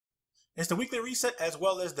It's the weekly reset as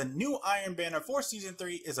well as the new Iron Banner for Season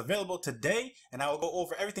 3 is available today, and I will go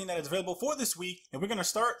over everything that is available for this week, and we're going to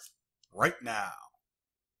start right now.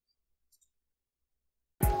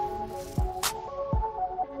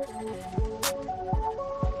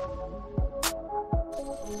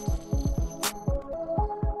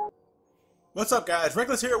 What's up guys,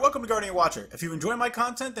 Reckless here, welcome to Guardian Watcher. If you enjoy my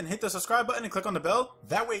content, then hit the subscribe button and click on the bell,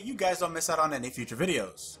 that way you guys don't miss out on any future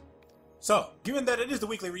videos. So, given that it is the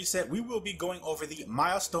weekly reset, we will be going over the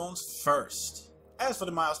milestones first. As for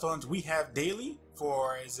the milestones, we have daily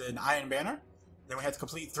for as an Iron Banner. Then we have to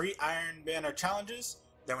complete 3 Iron Banner challenges.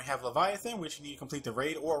 Then we have Leviathan, which you need to complete the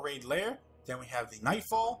raid or raid lair. Then we have the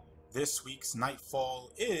Nightfall. This week's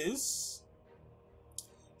Nightfall is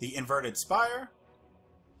the Inverted Spire.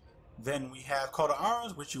 Then we have Call to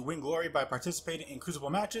Arms, which you win glory by participating in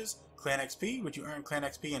Crucible matches. Clan XP, which you earn Clan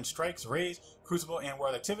XP in strikes, raids, Crucible, and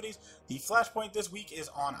world activities. The flashpoint this week is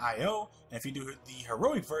on IO, and if you do the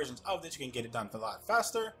heroic versions of this, you can get it done a lot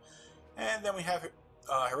faster. And then we have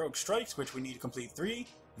heroic strikes, which we need to complete 3.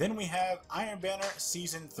 Then we have Iron Banner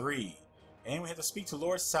Season 3, and we have to speak to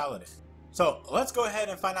Lord Saladin. So let's go ahead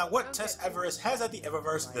and find out what test Eververse has at the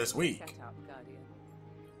Eververse this week.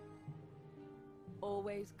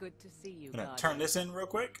 Always good to see you. I'm gonna turn this in real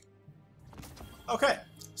quick. Okay,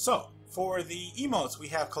 so for the emotes, we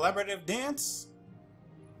have collaborative dance.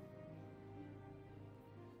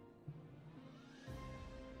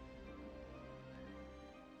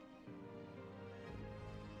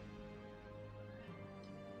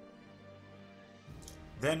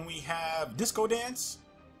 Then we have disco dance.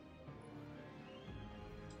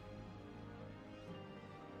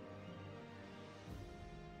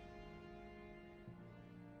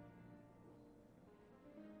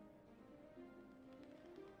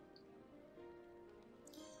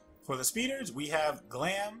 For the speeders, we have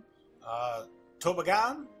Glam,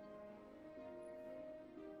 Toboggan.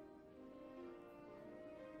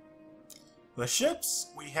 The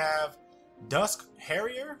ships, we have Dusk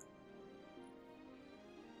Harrier,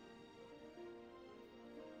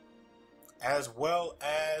 as well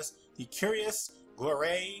as the Curious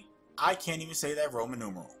Glory. I can't even say that Roman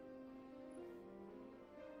numeral.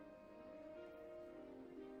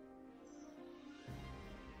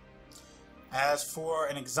 As for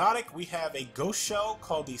an exotic, we have a ghost shell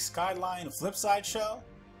called the Skyline Flipside Shell.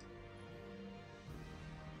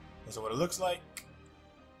 This is what it looks like.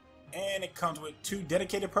 And it comes with 2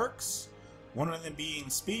 dedicated perks. One of them being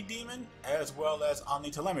Speed Demon, as well as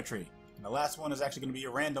Omni Telemetry. And the last one is actually going to be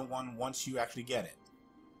a random one once you actually get it.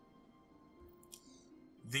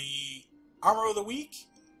 The Armor of the Week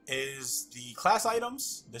is the class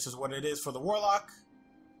items. This is what it is for the Warlock.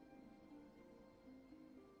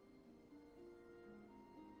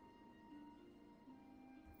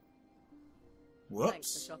 Whoops.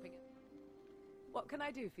 Thanks for shopping. What can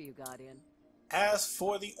I do for you, Guardian? As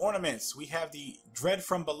for the ornaments, we have the Dread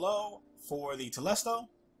from Below for the Telesto.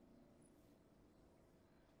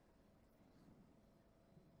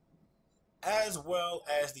 As well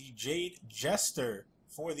as the Jade Jester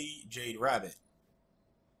for the Jade Rabbit.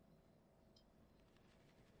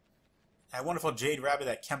 That wonderful Jade Rabbit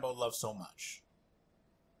that Kembo loves so much.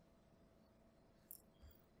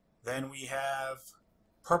 Then we have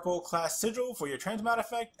Purple Class Sigil for your Transmat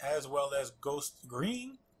effect, as well as Ghost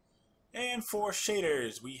Green. And for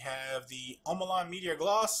shaders, we have the Omelon Meteor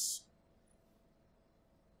Gloss.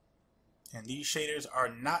 And these shaders are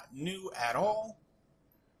not new at all.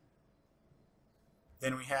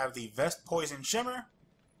 Then we have the Vest Poison Shimmer.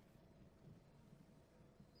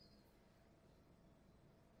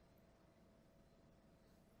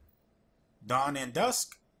 Dawn and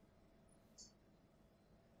Dusk.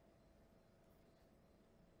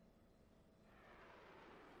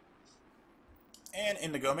 And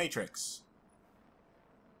Indigo Matrix.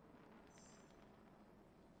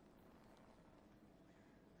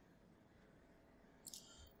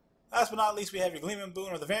 Last but not least, we have your Gleaming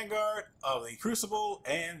Boon of the Vanguard, of the Crucible,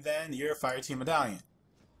 and then your Fire Team Medallion.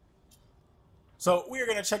 So we are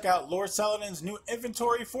going to check out Lord Saladin's new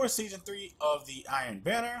inventory for Season 3 of the Iron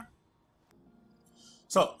Banner.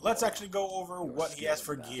 So let's actually go over what he has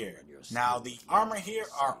for gear. Now the armor here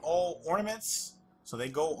are all ornaments. So they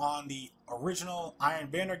go on the original Iron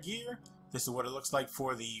Banner gear. This is what it looks like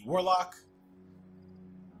for the Warlock.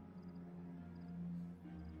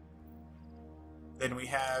 Then we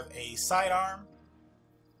have a sidearm.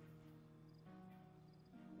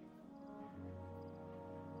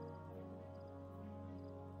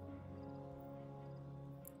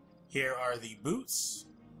 Here are the boots.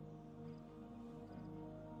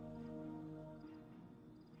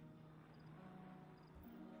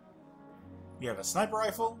 We have a sniper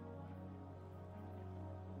rifle.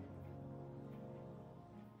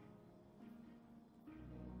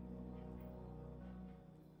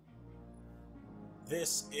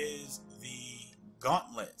 This is the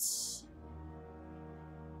gauntlets.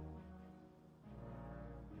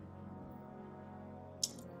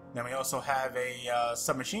 Then we also have a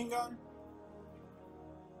submachine gun.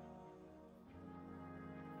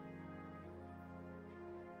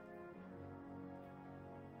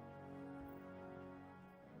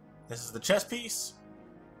 This is the chest piece.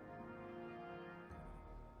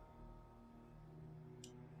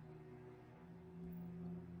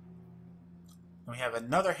 And we have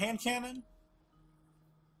another hand cannon.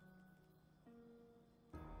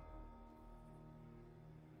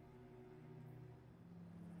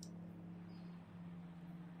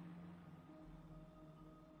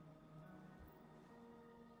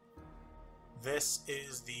 This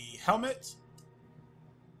is the helmet.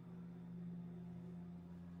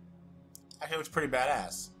 Actually, it looks pretty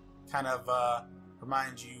badass. Kind of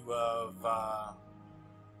reminds you of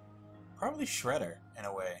probably Shredder in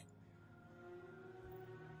a way.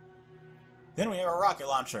 Then we have a rocket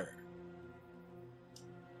launcher.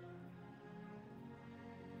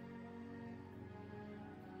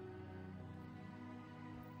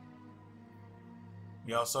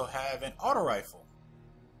 We also have an auto rifle.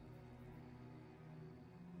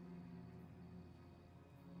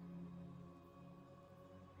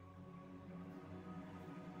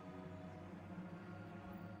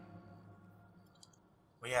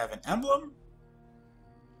 We have an emblem.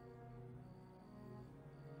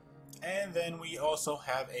 And then we also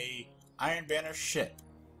have a Iron Banner ship.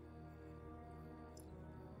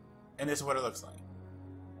 And this is what it looks like.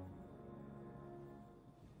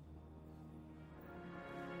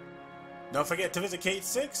 Don't forget to visit Cayde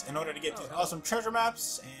 6 in order to get these awesome treasure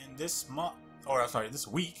maps. And this month, or sorry, this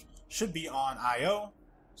week should be on IO.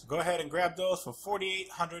 So go ahead and grab those for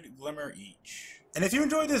 4,800 glimmer each. And if you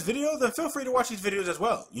enjoyed this video, then feel free to watch these videos as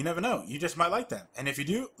well. You never know, you just might like them. And if you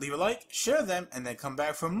do, leave a like, share them, and then come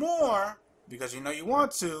back for more, because you know you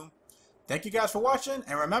want to. Thank you guys for watching,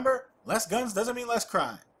 and remember, less guns doesn't mean less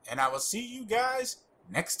crime. And I will see you guys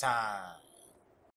next time.